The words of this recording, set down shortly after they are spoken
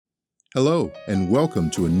Hello, and welcome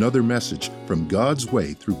to another message from God's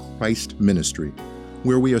Way through Christ Ministry,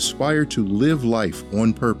 where we aspire to live life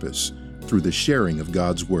on purpose through the sharing of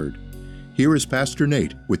God's Word. Here is Pastor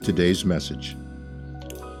Nate with today's message.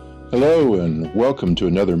 Hello, and welcome to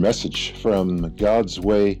another message from God's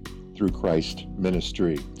Way through Christ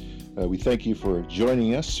Ministry. We thank you for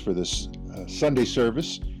joining us for this Sunday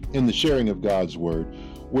service in the sharing of God's Word,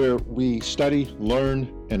 where we study,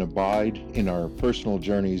 learn, and abide in our personal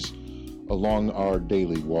journeys along our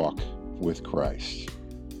daily walk with Christ.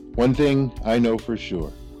 One thing I know for sure,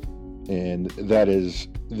 and that is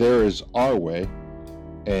there is our way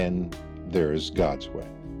and there is God's way.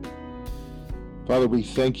 Father, we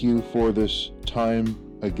thank you for this time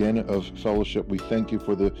again of fellowship. We thank you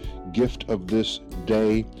for the gift of this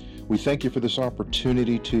day. We thank you for this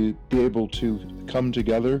opportunity to be able to come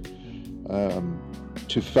together,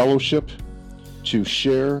 to fellowship, to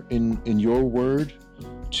share in your word,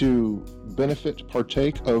 to benefit,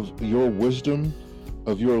 partake of your wisdom,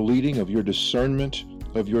 of your leading, of your discernment,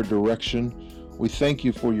 of your direction. We thank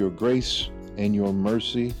you for your grace and your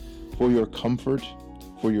mercy, for your comfort,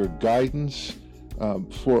 for your guidance,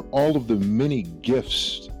 for all of the many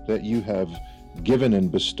gifts that you have given and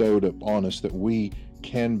bestowed upon us that we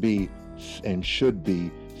can be and should be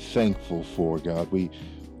thankful for, God. We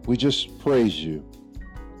just praise you.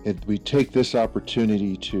 We take this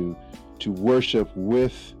opportunity to worship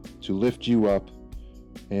with, to lift you up,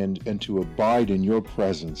 and to abide in your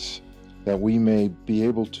presence, that we may be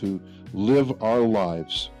able to live our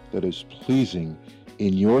lives that is pleasing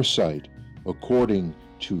in your sight, according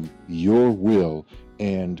to your will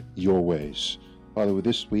and your ways. Father, with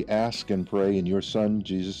this we ask and pray in your Son,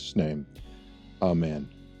 Jesus' name. Amen.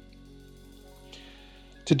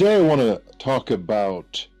 Today I want to talk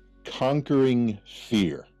about conquering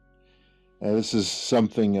fear. This is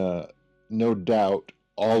something no doubt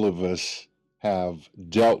all of us have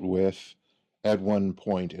dealt with at one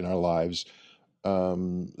point in our lives.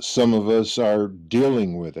 Some of us are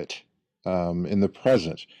dealing with it in the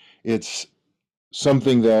present. It's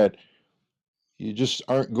something that you just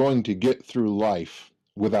aren't going to get through life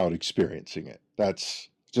without experiencing it. That's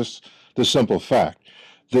just the simple fact.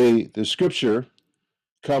 The scripture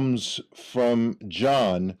comes from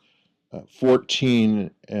John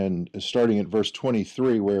 14 and starting at verse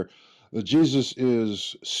 23, where Jesus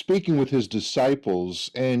is speaking with his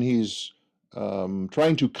disciples and he's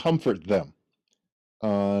trying to comfort them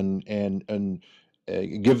and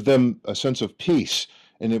give them a sense of peace.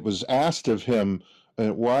 And it was asked of him,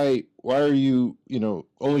 why are you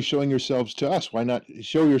only showing yourselves to us? Why not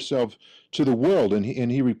show yourself to the world? And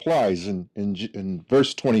he replies in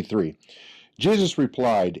verse 23. Jesus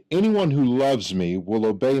replied, "Anyone who loves me will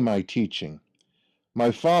obey my teaching.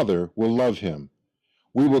 My Father will love him.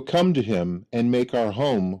 We will come to him and make our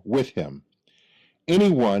home with him.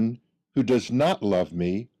 Anyone who does not love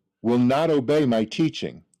me will not obey my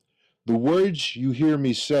teaching. The words you hear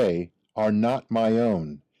me say are not my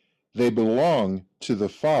own. They belong to the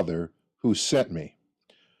Father who sent me."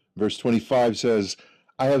 Verse 25 says,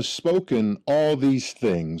 "I have spoken all these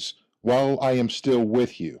things while I am still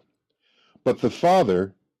with you. But the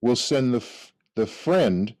Father will send the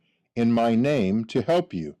friend in my name to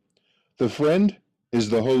help you. The friend is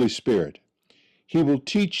the Holy Spirit. He will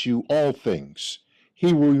teach you all things.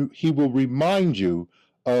 He will remind you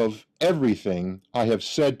of everything I have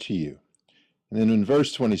said to you." And then in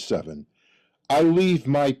verse 27, "I leave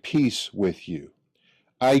my peace with you.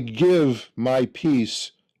 I give my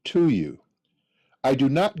peace to you. I do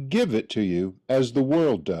not give it to you as the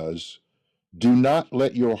world does. Do not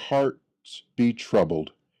let your hearts be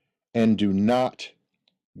troubled, and do not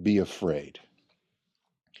be afraid."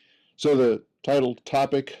 So the title,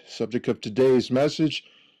 topic, subject of today's message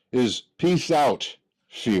is Peace Out,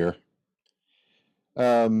 Fear.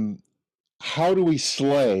 How do we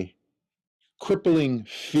slay crippling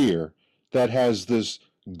fear that has this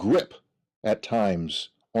grip at times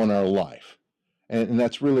on our life? And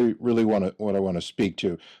that's really what I want to speak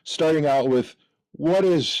to. Starting out with, what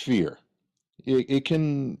is fear? It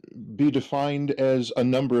can be defined as a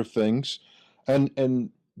number of things,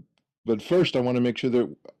 but first I want to make sure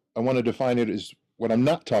that I want to define it as what I'm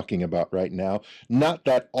not talking about right now, not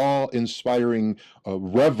that awe-inspiring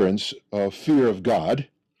reverence, fear of God,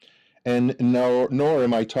 and nor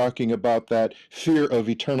am I talking about that fear of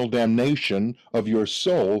eternal damnation of your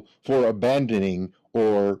soul for abandoning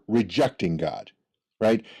or rejecting God,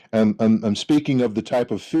 right? I'm speaking of the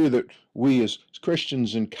type of fear that we as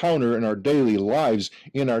Christians encounter in our daily lives,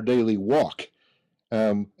 in our daily walk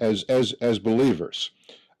as believers.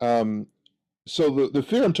 So the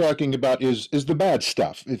fear I'm talking about is the bad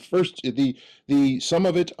stuff. At first, the some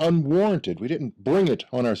of it unwarranted. We didn't bring it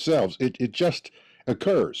on ourselves. It just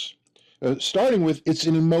occurs. Starting with it's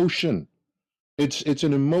an emotion. It's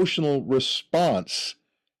an emotional response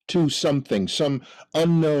to something, some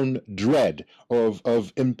unknown dread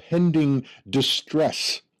of impending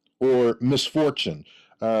distress or misfortune.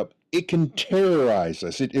 It can terrorize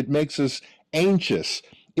us. It makes us anxious.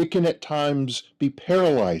 It can at times be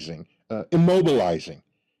paralyzing, immobilizing.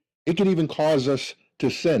 It can even cause us to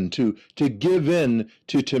sin, to give in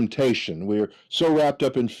to temptation. We're so wrapped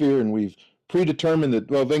up in fear and we've predetermined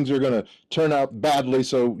that, well, things are going to turn out badly,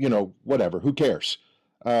 so, whatever, who cares?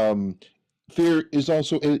 Um, Fear is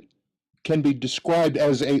also, it can be described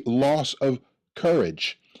as a loss of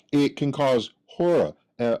courage. It can cause horror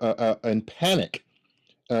and panic.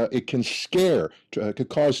 It can scare, could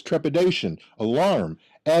cause trepidation, alarm,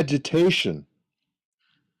 agitation,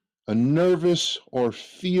 a nervous or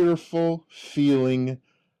fearful feeling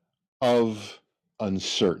of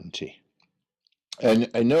uncertainty.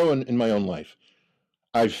 And I know in my own life,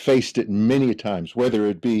 I've faced it many times, whether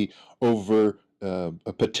it be over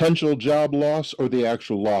a potential job loss or the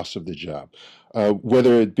actual loss of the job,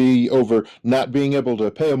 whether it be over not being able to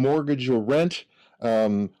pay a mortgage or rent,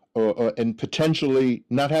 and potentially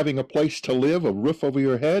not having a place to live, a roof over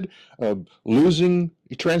your head, losing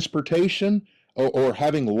transportation, or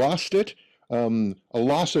having lost it, a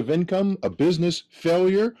loss of income, a business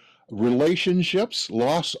failure, relationships,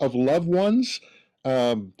 loss of loved ones,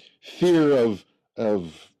 fear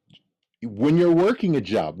of when you're working a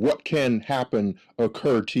job, what can happen,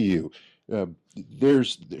 occur to you? Uh,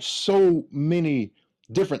 there's so many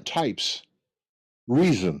different types,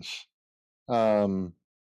 reasons um,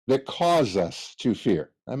 that cause us to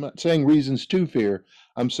fear. I'm not saying reasons to fear.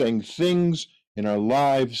 I'm saying things in our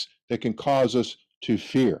lives that can cause us to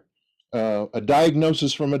fear. A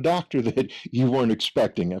diagnosis from a doctor that you weren't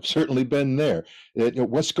expecting. I've certainly been there.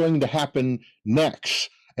 What's going to happen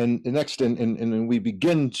next? And we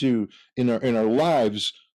begin to in our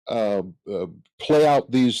lives uh, uh, play out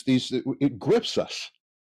these. It grips us.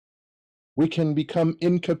 We can become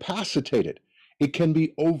incapacitated. It can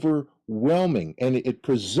be overwhelming, and it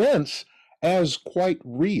presents as quite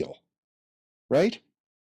real, right?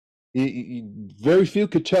 Very few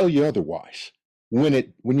could tell you otherwise when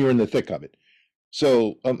you're in the thick of it.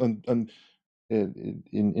 So,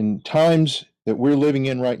 in times that we're living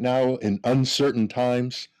in right now, in uncertain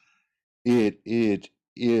times, it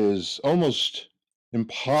is almost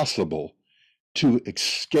impossible to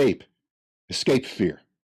escape fear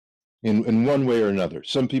in one way or another.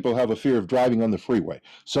 Some people have a fear of driving on the freeway.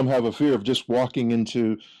 Some have a fear of just walking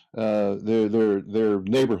into their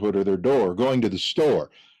neighborhood or their door, going to the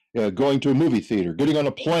store, going to a movie theater, getting on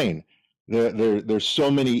a plane. There's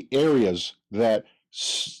so many areas that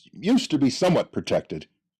used to be somewhat protected,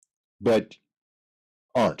 but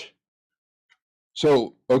aren't.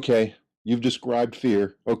 So, okay, you've described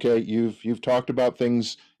fear. Okay, you've talked about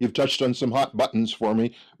things. You've touched on some hot buttons for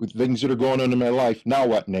me with things that are going on in my life. Now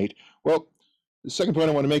what, Nate? Well, the second point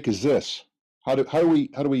I want to make is this: how do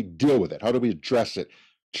we deal with it? How do we address it?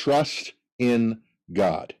 Trust in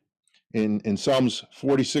God. In Psalms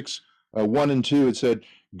 46, 1 and 2, it said,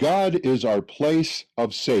 "God is our place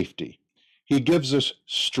of safety. He gives us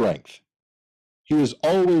strength. He is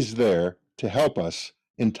always there to help us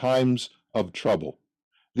in times of trouble.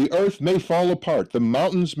 The earth may fall apart, the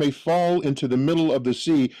mountains may fall into the middle of the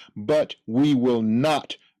sea, but we will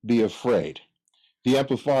not be afraid." The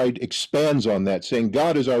Amplified expands on that, saying,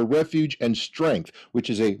 God is our refuge and strength,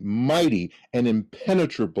 which is a mighty and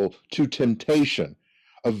impenetrable to temptation,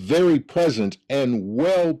 a very present and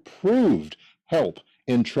well proved help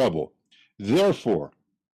in trouble. Therefore,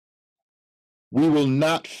 we will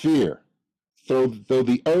not fear, though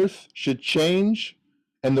the earth should change,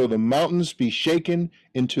 and though the mountains be shaken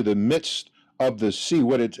into the midst of the sea.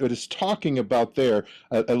 What it's talking about there,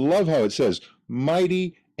 I love how it says,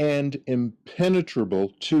 mighty and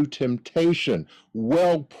impenetrable to temptation,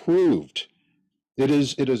 well proved. It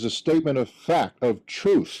is a statement of fact, of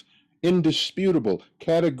truth, indisputable,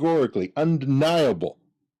 categorically, undeniable,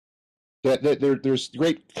 that there's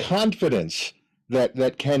great confidence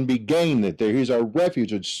that can be gained, that there is our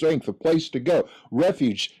refuge and strength, a place to go.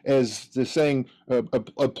 Refuge, as the saying,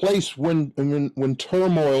 a place when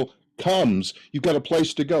turmoil comes, you've got a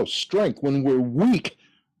place to go. Strength, when we're weak,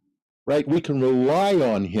 right? We can rely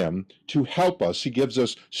on him to help us. He gives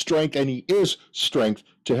us strength, and he is strength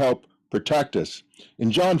to help protect us.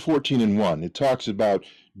 In John 14 and 1, it talks about,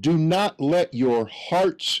 do not let your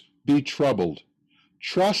hearts be troubled.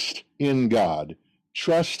 Trust in God.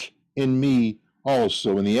 Trust in me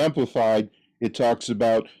also. In the Amplified, It talks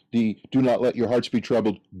about the do not let your hearts be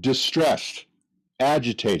troubled, distressed,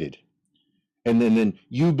 agitated. And then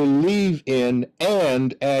you believe in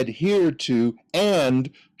and adhere to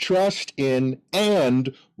and trust in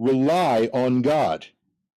and rely on God.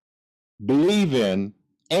 Believe in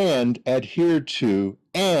and adhere to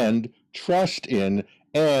and trust in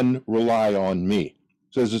and rely on me.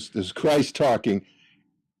 So this is Christ talking.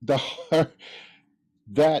 The heart,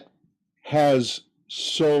 that has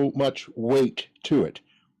so much weight to it.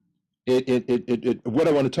 What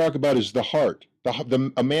I want to talk about is the heart.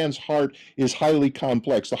 A man's heart is highly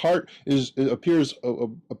complex. The heart appears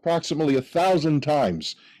approximately 1,000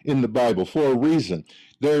 times in the Bible for a reason.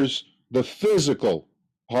 There's the physical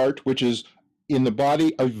heart, which is in the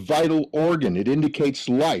body a vital organ. It indicates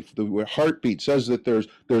life. The heartbeat says that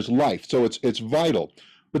there's life, so it's vital.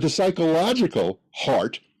 But the psychological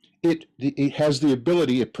heart, it has the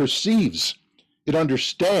ability, it perceives, it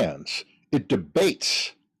understands, it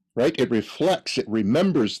debates, right? It reflects, it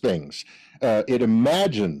remembers things, it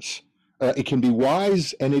imagines, it can be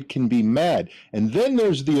wise and it can be mad. And then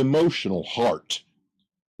there's the emotional heart,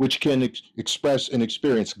 which can express and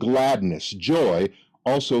experience gladness, joy,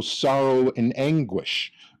 also sorrow and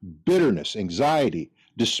anguish, bitterness, anxiety,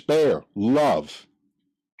 despair, love,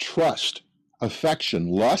 trust, affection,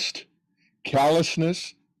 lust,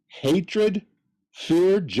 callousness, hatred,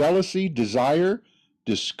 fear, jealousy, desire,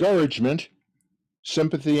 discouragement,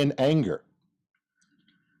 sympathy, and anger.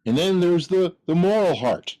 And then there's the moral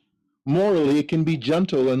heart. Morally, it can be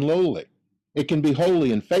gentle and lowly. It can be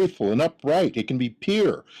holy and faithful and upright. It can be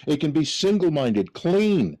pure. It can be single-minded,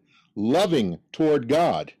 clean, loving toward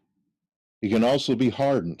God. It can also be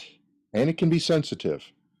hardened, and it can be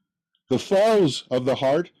sensitive. The falls of the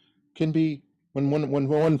heart can be when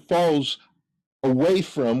one falls away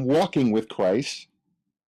from walking with Christ,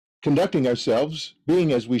 conducting ourselves,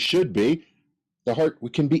 being as we should be. The heart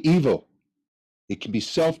can be evil. It can be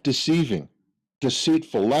self-deceiving,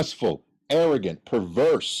 deceitful, lustful, arrogant,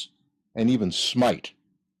 perverse, and even smite.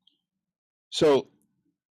 So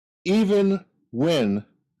even when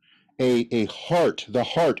the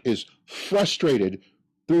heart is frustrated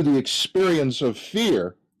through the experience of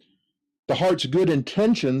fear, the heart's good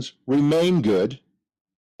intentions remain good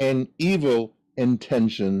and evil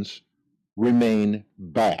intentions remain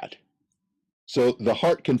bad. So the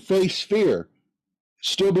heart can face fear,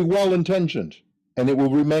 still be well-intentioned, and it will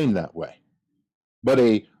remain that way. But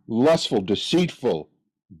a lustful, deceitful,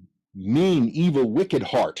 mean, evil, wicked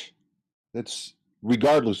heart, that's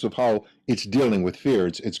regardless of how it's dealing with fear,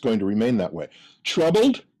 it's going to remain that way.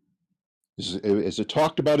 Troubled, as it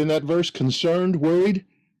talked about in that verse, concerned, worried,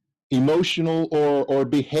 emotional or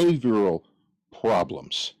behavioral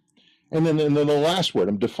problems. And then the last word,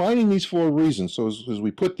 I'm defining these 4 reasons, so as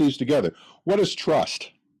we put these together, what is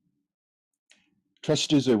trust?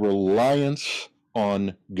 Trust is a reliance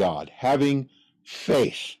on God, having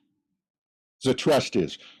faith. So trust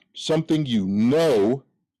is something you know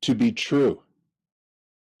to be true.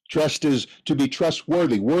 Trust is to be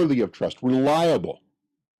trustworthy, worthy of trust, reliable.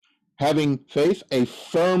 Having faith, a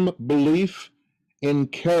firm belief in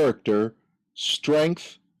character,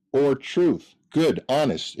 strength, or truth. Good,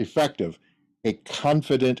 honest, effective, a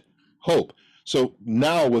confident hope. So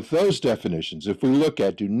now with those definitions, if we look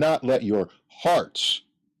at do not let your hearts,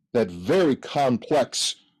 that very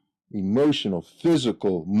complex emotional,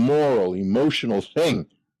 physical, moral, emotional thing,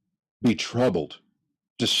 be troubled,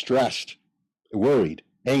 distressed, worried,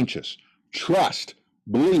 anxious. Trust,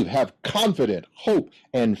 believe, have confident hope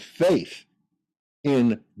and faith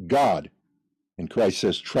in God. And Christ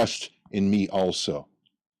says, trust in me also.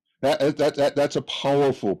 That's a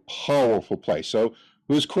powerful, powerful place. So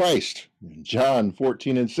who's Christ? John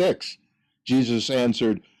 14:6. Jesus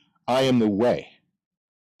answered, I am the way,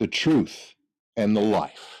 the truth, and the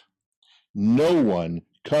life. No one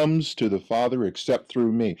comes to the Father except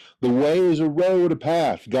through me. The way is a road, a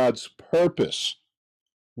path, God's purpose,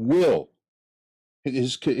 will,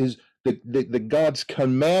 the God's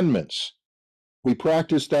commandments. We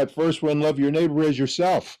practice that first one, love your neighbor as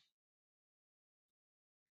yourself.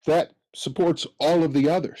 That supports all of the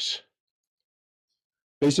others.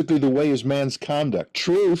 Basically, the way is man's conduct.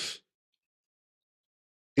 Truth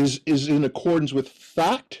is in accordance with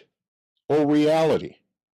fact or reality.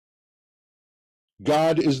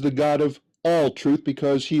 God is the God of all truth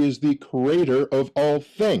because he is the creator of all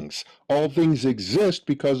things. All things exist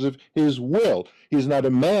because of his will. He is not a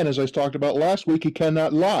man, as I talked about last week. He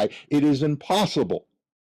cannot lie. It is impossible.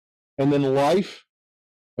 And then life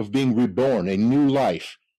of being reborn, a new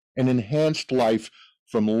life, an enhanced life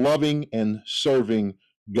from loving and serving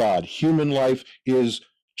God. Human life is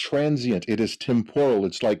transient. It is temporal.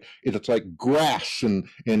 It's like grass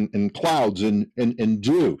and clouds and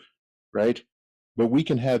dew, right? But we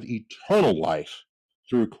can have eternal life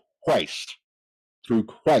through Christ. Through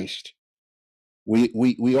Christ.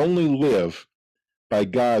 We only live by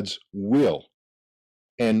God's will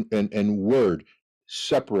and word.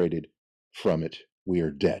 Separated from it, we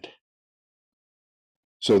are dead.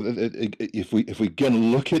 So if we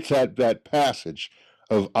again look at that passage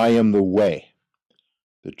of I am the way,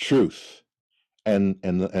 the truth, and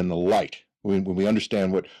the light, when we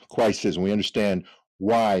understand what Christ is, and we understand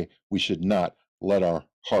why we should not let our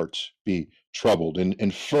hearts be troubled,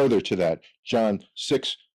 and further to that, John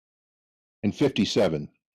 6:57,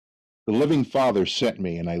 the living Father sent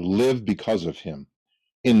me, and I live because of him.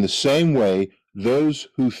 In the same way, those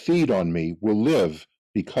who feed on me will live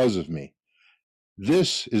because of me.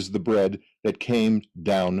 This is the bread that came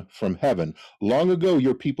down from heaven. Long ago,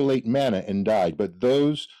 your people ate manna and died, but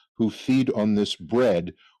those who feed on this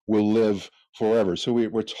bread will live forever. So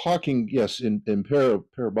we're talking, yes, in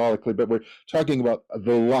parabolically, but we're talking about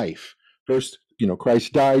the life. First,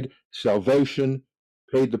 Christ died, salvation,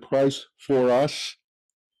 paid the price for us,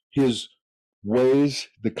 his ways,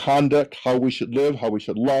 the conduct, how we should live, how we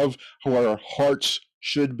should love, how our hearts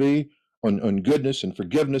should be on goodness and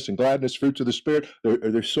forgiveness and gladness, fruits of the Spirit.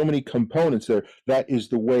 There's so many components there. That is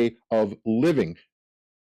the way of living.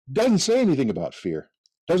 Doesn't say anything about fear.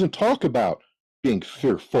 Doesn't talk about being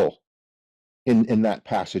fearful in that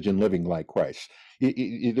passage and living like Christ.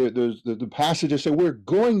 There's the passages say we're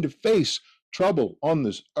going to face trouble on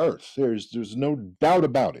this earth. There's no doubt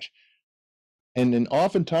about it. And then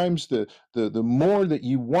oftentimes the more that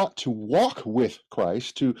you want to walk with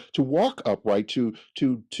Christ, to walk upright, to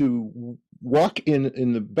walk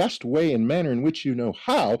in the best way and manner in which you know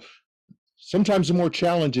how, sometimes the more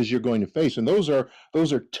challenges you're going to face. And those are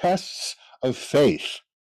tests of faith.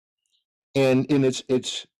 And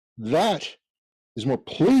it's that is more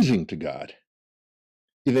pleasing to God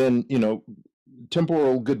than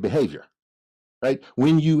temporal good behavior. Right?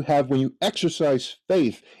 When you exercise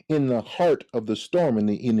faith in the heart of the storm, in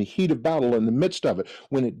the heat of battle, in the midst of it,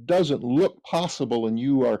 when it doesn't look possible and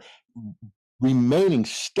you are remaining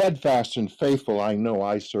steadfast and faithful, I know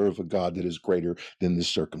I serve a God that is greater than this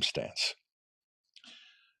circumstance.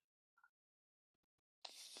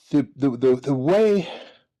 The way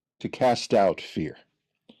to cast out fear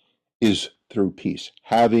is through peace.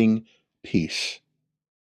 Having peace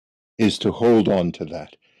is to hold on to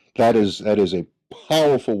that. That is a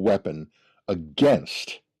powerful weapon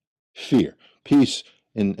against fear. Peace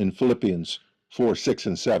in Philippians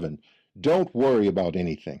 4:6-7. Don't worry about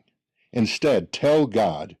anything. Instead, tell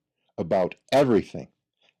God about everything.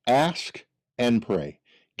 Ask and pray.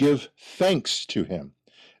 Give thanks to him.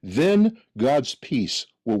 Then God's peace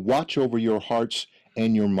will watch over your hearts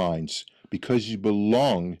and your minds because you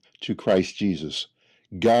belong to Christ Jesus.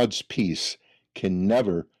 God's peace can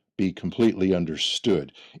never be completely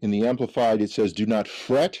understood. In the Amplified, it says, do not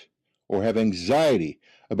fret or have anxiety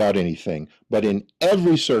about anything, but in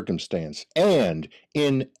every circumstance and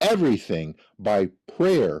in everything by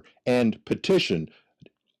prayer and petition,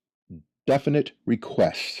 definite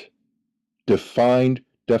requests, defined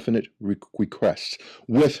definite requests,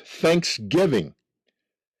 with thanksgiving,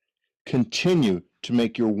 continue to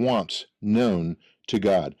make your wants known to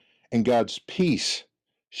God, and God's peace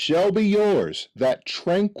shall be yours, that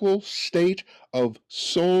tranquil state of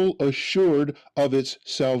soul assured of its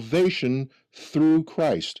salvation through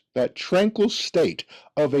Christ, that tranquil state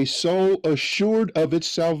of a soul assured of its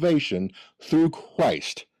salvation through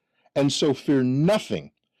Christ. And so fear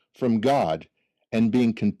nothing from God, and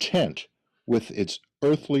being content with its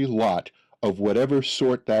earthly lot of whatever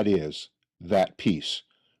sort that is, that peace,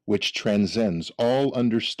 which transcends all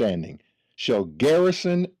understanding, shall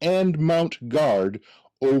garrison and mount guard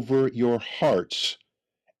over your hearts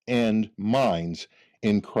and minds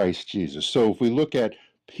in Christ Jesus. So if we look at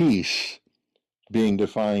peace being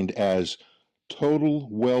defined as total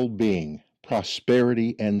well-being,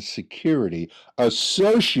 prosperity, and security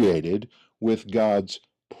associated with God's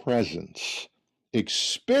presence,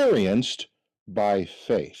 experienced by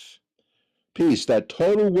faith. Peace, that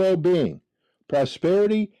total well-being,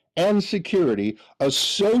 prosperity, and security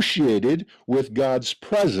associated with God's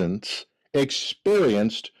presence,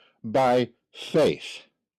 experienced by faith.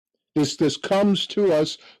 This comes to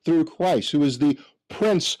us through Christ, who is the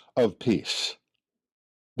Prince of Peace.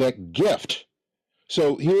 That gift.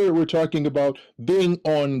 So here we're talking about being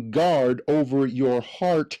on guard over your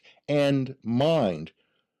heart and mind,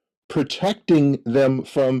 protecting them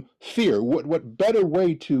from fear. What better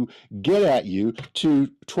way to get at you, to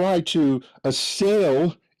try to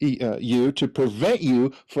assail you, to prevent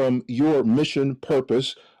you from your mission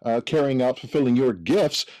purpose, carrying out, fulfilling your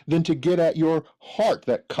gifts, than to get at your heart,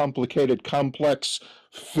 that complicated, complex,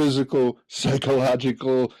 physical,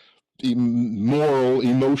 psychological, moral,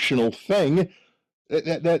 emotional thing.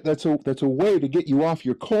 That's a way to get you off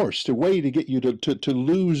your course, a way to get you to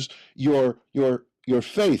lose your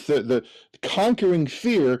faith. The conquering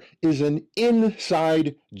fear is an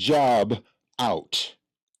inside job out,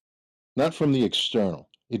 not from the external.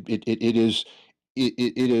 It is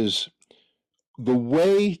the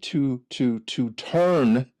way to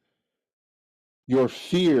turn your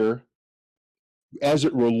fear as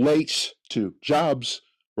it relates to jobs,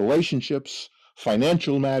 relationships,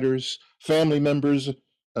 financial matters, family members,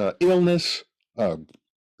 illness,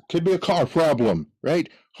 could be a car problem, right?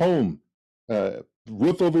 Home,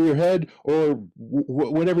 roof over your head, or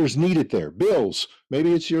whatever is needed there. Bills,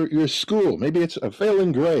 maybe it's your school, maybe it's a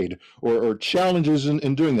failing grade, or challenges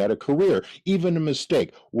in doing that, a career, even a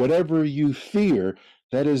mistake. Whatever you fear,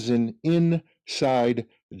 that is an inside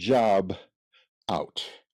job out.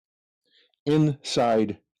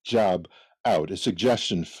 Inside job out. A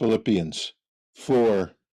suggestion, Philippians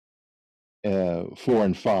 4, 4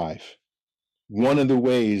 and 5. One of the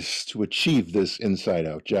ways to achieve this inside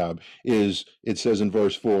out job is, it says in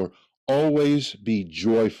verse 4, always be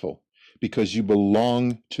joyful because you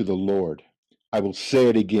belong to the Lord. I will say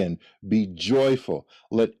it again, be joyful.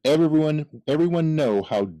 Let everyone know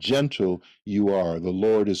how gentle you are. The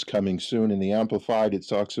Lord is coming soon. In the Amplified, it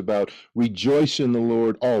talks about rejoice in the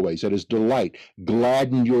Lord always. That is delight.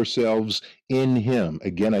 Gladden yourselves in him.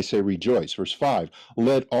 Again, I say rejoice. Verse 5,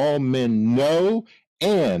 let all men know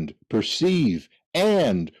and perceive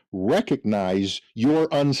and recognize your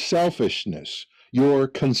unselfishness, your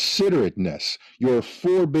considerateness, your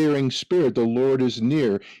forbearing spirit. The Lord is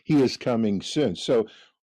near. He is coming soon. So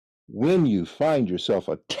when you find yourself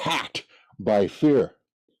attacked by fear,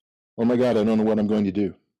 oh my God, I don't know what I'm going to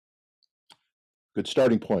do. Good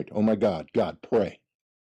starting point. Oh my God, pray.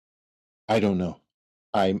 I don't know.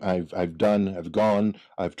 I've gone,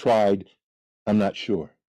 I've tried. I'm not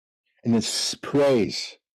sure. And it's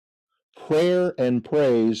praise. Prayer and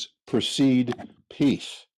praise precede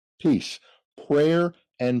peace. Peace. Prayer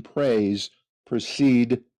and praise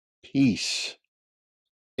precede peace.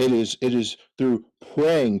 It is through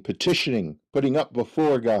praying, petitioning, putting up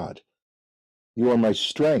before God. You are my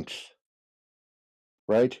strength,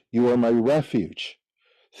 right? You are my refuge.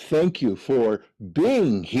 Thank you for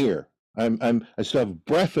being here. I still have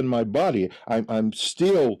breath in my body. I'm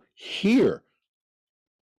still here.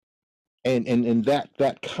 And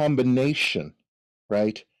that combination,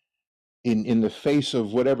 right? In the face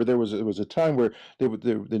of whatever, there was a time where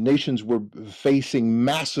the nations were facing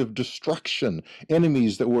massive destruction,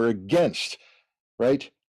 enemies that were against,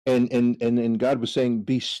 right? And God was saying,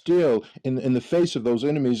 be still in the face of those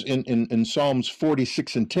enemies. In Psalms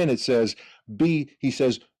 46 and 10, it says, he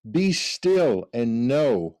says, be still and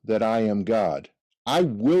know that I am God. I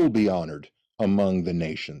will be honored among the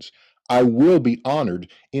nations. I will be honored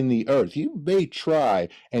in the earth. You may try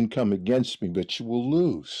and come against me, but you will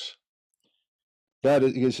lose. That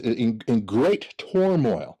is in great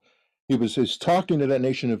turmoil. He was talking to that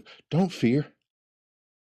nation of, don't fear.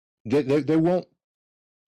 They won't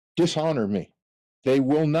dishonor me. They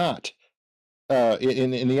will not.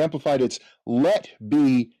 In the Amplified, it's let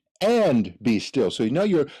be and be still. So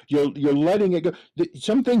you're letting it go.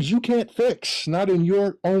 Some things you can't fix, not in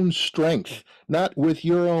your own strength, not with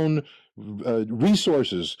your own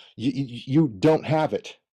resources. You don't have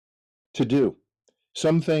it to do.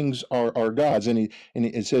 Some things are God's, and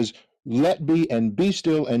it says, let be and be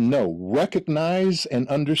still and know, recognize and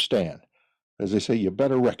understand. As they say, you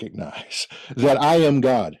better recognize that I am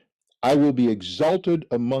God. I will be exalted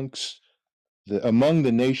among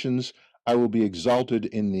the nations. I will be exalted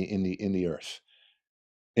in the earth.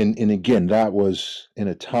 And again, that was in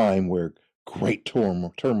a time where great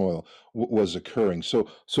turmoil was occurring. So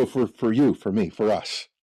for you, for me, for us,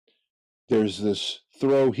 there's this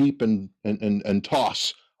throw, heap, and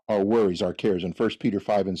toss our worries, our cares. In 1 Peter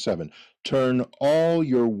 5 and 7, turn all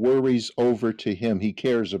your worries over to him. He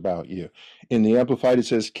cares about you. In the Amplified, it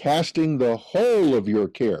says, casting the whole of your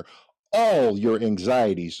care, all your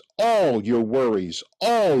anxieties, all your worries,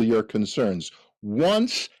 all your concerns,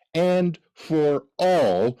 once and for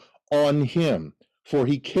all on him. For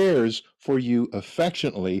he cares for you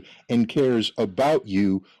affectionately and cares about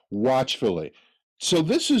you watchfully. So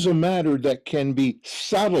this is a matter that can be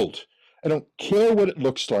settled. I don't care what it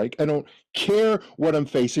looks like. I don't care what I'm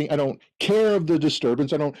facing. I don't care of the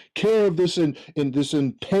disturbance. I don't care of this in this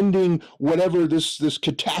impending whatever this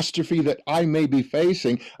catastrophe that I may be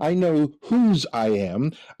facing. I know whose I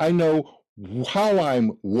am. I know how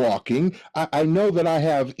I'm walking. I know that I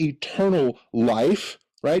have eternal life,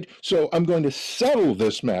 right? So I'm going to settle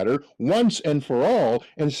this matter once and for all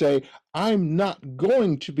and say, I'm not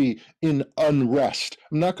going to be in unrest.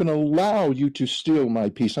 I'm not going to allow you to steal my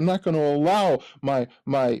peace. I'm not going to allow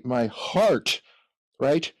my heart,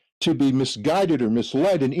 right, to be misguided or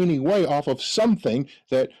misled in any way off of something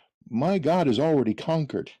that my God has already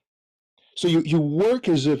conquered. So you work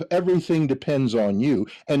as if everything depends on you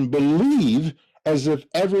and believe as if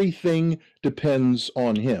everything depends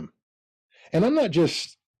on him. And I'm not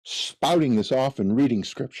just spouting this off and reading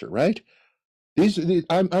scripture, right?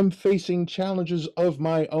 I'm facing challenges of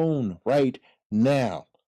my own right now,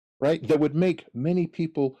 right? That would make many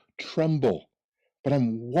people tremble. But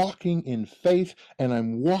I'm walking in faith and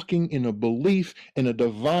I'm walking in a belief in a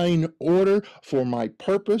divine order for my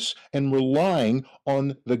purpose and relying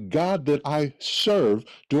on the God that I serve,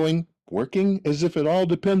 working as if it all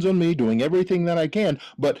depends on me, doing everything that I can,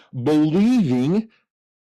 but believing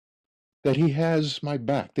that he has my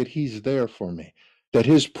back, that he's there for me, that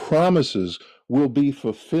his promises will be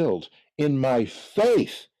fulfilled in my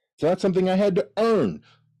faith. It's not something I had to earn.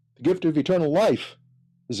 The gift of eternal life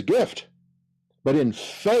is a gift, but in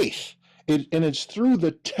faith, and it's through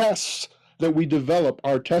the tests that we develop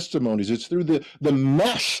our testimonies. It's through the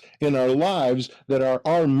mess in our lives that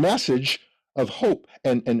our message of hope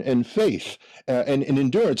and faith and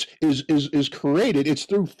endurance is created. It's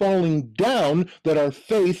through falling down that our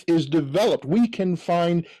faith is developed. We can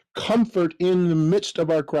find comfort in the midst of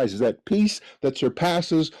our crisis. That peace that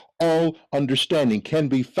surpasses all understanding can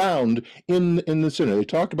be found in the center. They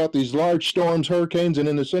talk about these large storms, hurricanes, and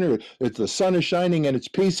in the center, the sun is shining and it's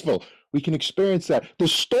peaceful. We can experience that. The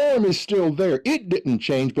storm is still there. It didn't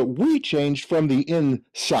change, but we changed from the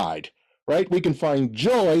inside. Right? We can find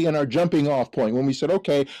joy in our jumping off point when we said,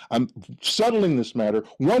 okay, I'm settling this matter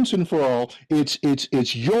once and for all.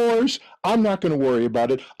 It's yours. I'm not going to worry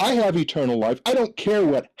about it. I have eternal life. I don't care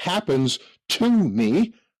what happens to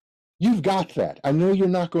me. You've got that. I know you're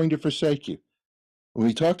not going to forsake you.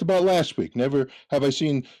 We talked about last week, never have I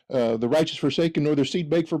seen the righteous forsaken nor their seed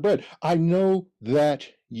beg for bread. I know that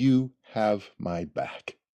you have my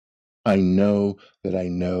back. I know that I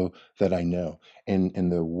know that I know.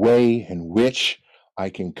 And the way in which I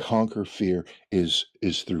can conquer fear is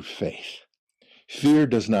through faith. Fear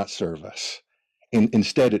does not serve us.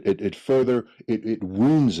 Instead, it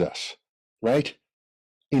wounds us, right?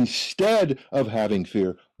 Instead of having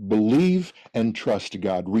fear, believe and trust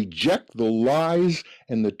God. Reject the lies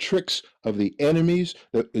and the tricks of the enemies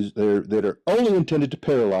that are only intended to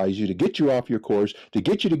paralyze you, to get you off your course, to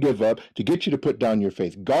get you to give up, to get you to put down your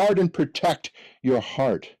faith. Guard and protect your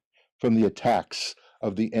heart from the attacks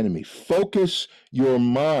of the enemy. Focus your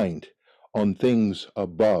mind on things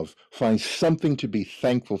above. Find something to be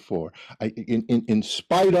thankful for. In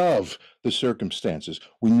spite of the circumstances,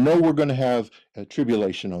 we know we're going to have a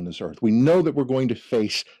tribulation on this earth. We know that we're going to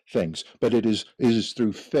face things, but it is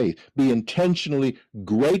through faith. Be intentionally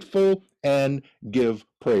grateful and give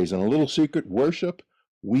praise. And a little secret, worship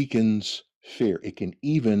weakens fear. It can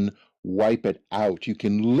even wipe it out. You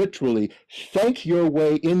can literally thank your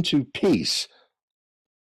way into peace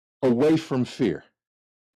away from fear.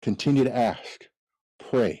 Continue to ask,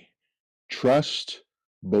 pray, trust,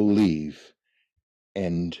 believe,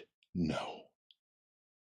 and know.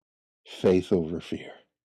 Faith over fear.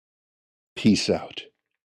 Peace out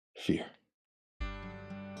fear.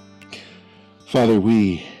 Father,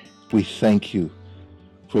 we thank you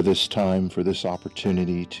for this time, for this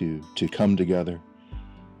opportunity to come together,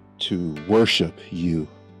 to worship you,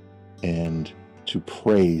 and to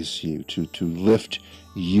praise you, to lift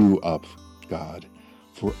you up, God,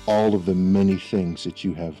 for all of the many things that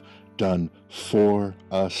you have done for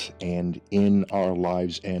us and in our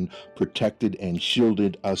lives and protected and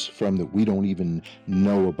shielded us from that we don't even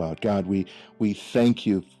know about. God, we thank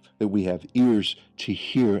you that we have ears to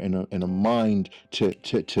hear and a mind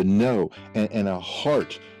to know and a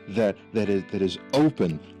heart that is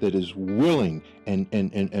open, that is willing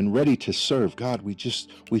and ready to serve. God, we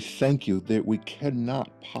thank you that we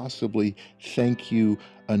cannot possibly thank you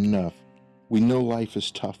enough. We know life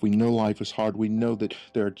is tough. We know life is hard. We know that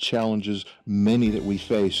there are challenges, many that we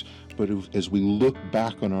face. But as we look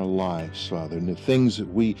back on our lives, Father, and the things that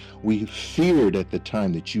we feared at the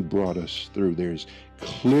time that you brought us through, there's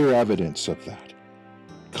clear evidence of that.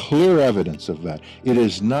 Clear evidence of that. It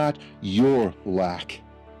is not your lack.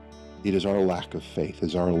 It is our lack of faith,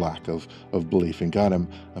 is our lack of belief. And God,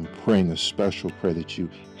 I'm praying a special prayer that you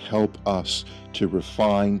help us to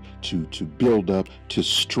refine, to build up, to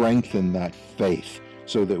strengthen that faith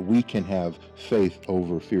so that we can have faith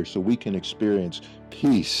over fear, so we can experience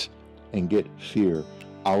peace and get fear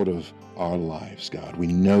out of our lives, God. We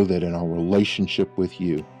know that in our relationship with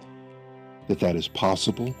you, that is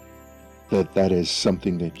possible, that is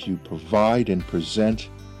something that you provide and present,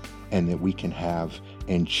 and that we can have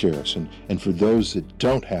and cherish. And for those that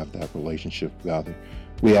don't have that relationship, God,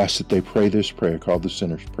 we ask that they pray this prayer called the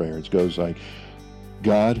Sinner's Prayer. It goes like,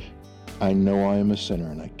 God, I know I am a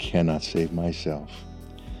sinner and I cannot save myself.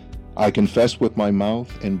 I confess with my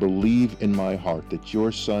mouth and believe in my heart that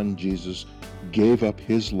your Son, Jesus, gave up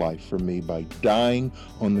his life for me by dying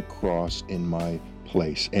on the cross in my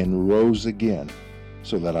place and rose again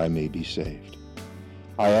so that I may be saved.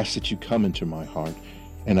 I ask that you come into my heart,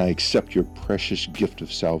 and I accept your precious gift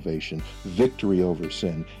of salvation, victory over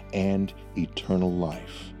sin, and eternal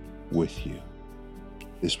life with you.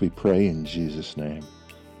 This we pray in Jesus' name.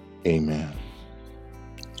 Amen.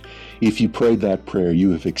 If you prayed that prayer,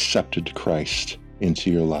 you have accepted Christ into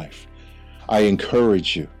your life. I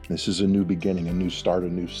encourage you, this is a new beginning, a new start, a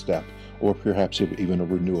new step, or perhaps even a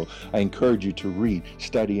renewal. I encourage you to read,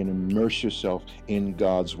 study, and immerse yourself in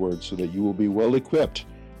God's Word so that you will be well equipped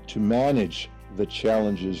to manage the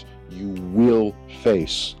challenges you will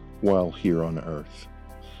face while here on earth.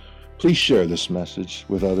 Please share this message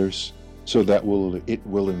with others so that it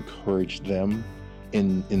will encourage them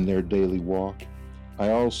in their daily walk.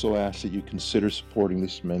 I also ask that you consider supporting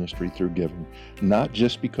this ministry through giving, not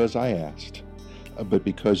just because I asked, but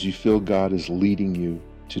because you feel God is leading you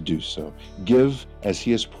to do so. Give as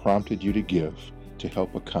He has prompted you to give to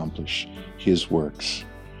help accomplish His works.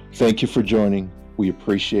 Thank you for joining. We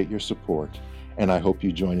appreciate your support, and I hope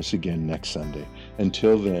you join us again next Sunday.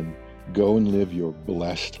 Until then, go and live your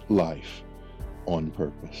blessed life on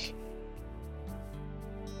purpose.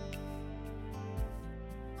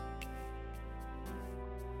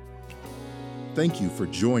 Thank you for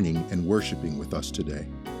joining and worshiping with us today.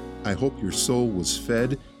 I hope your soul was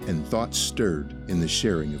fed and thoughts stirred in the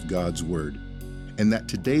sharing of God's Word, and that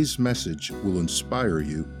today's message will inspire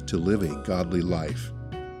you to live a godly life.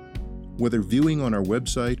 Whether viewing on our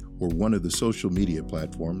website or one of the social media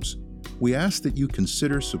platforms, we ask that you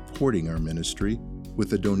consider supporting our ministry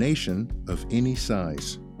with a donation of any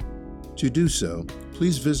size. To do so,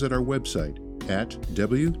 please visit our website at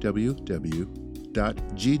www.gwtcm.org.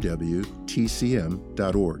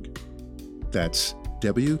 That's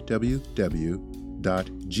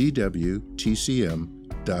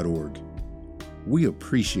www.gwtcm.org. We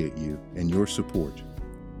appreciate you and your support.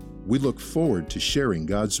 We look forward to sharing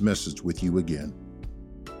God's message with you again.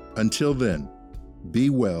 Until then, be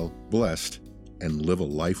well, blessed, and live a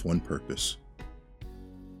life on purpose.